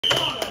Thank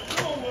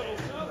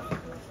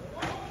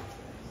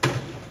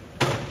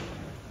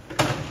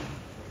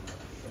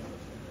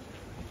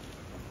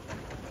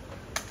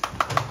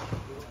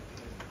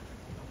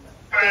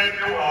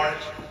you, Art.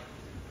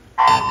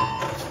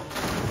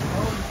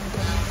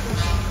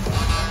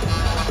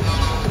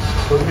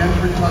 So the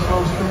entries are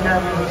close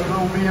together. This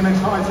will be an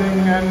exciting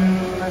and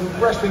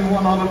interesting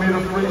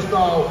 100-meter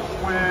freestyle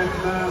with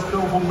the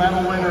silver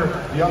medal winner,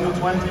 the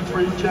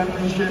under-23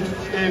 championships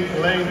in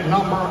lane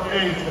number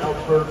 8,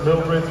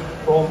 Mildred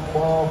from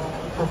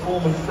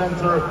Performance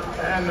Center,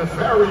 and a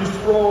very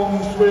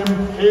strong swim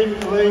in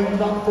lane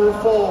number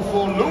 4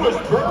 for Lewis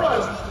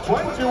Burras,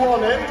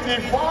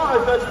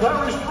 21.85. That's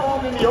very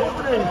strong in the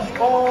opening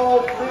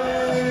of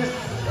this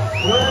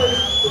race.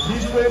 He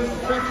swims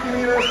 50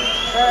 meters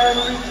and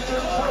reaches the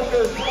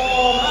focus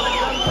from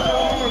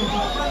Cohoon,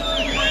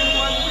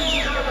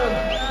 23.27,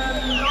 and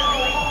now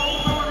on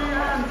to the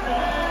end. It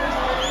is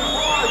 85.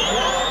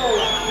 Wow,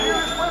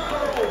 here's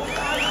Whittle,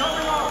 and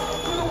coming up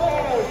to the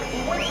wall,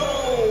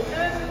 Whittle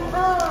in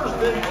first,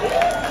 and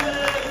holding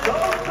the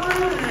 3.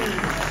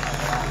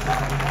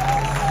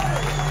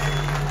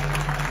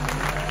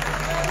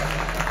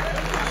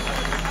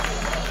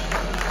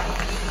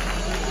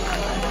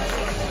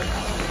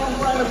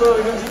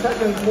 Pijnenburg in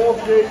second,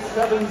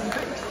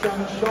 48.76,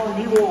 and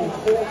Niewold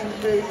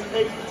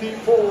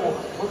 48.84.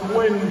 But the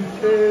win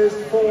is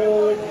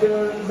for the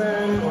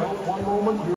man. Well, one moment.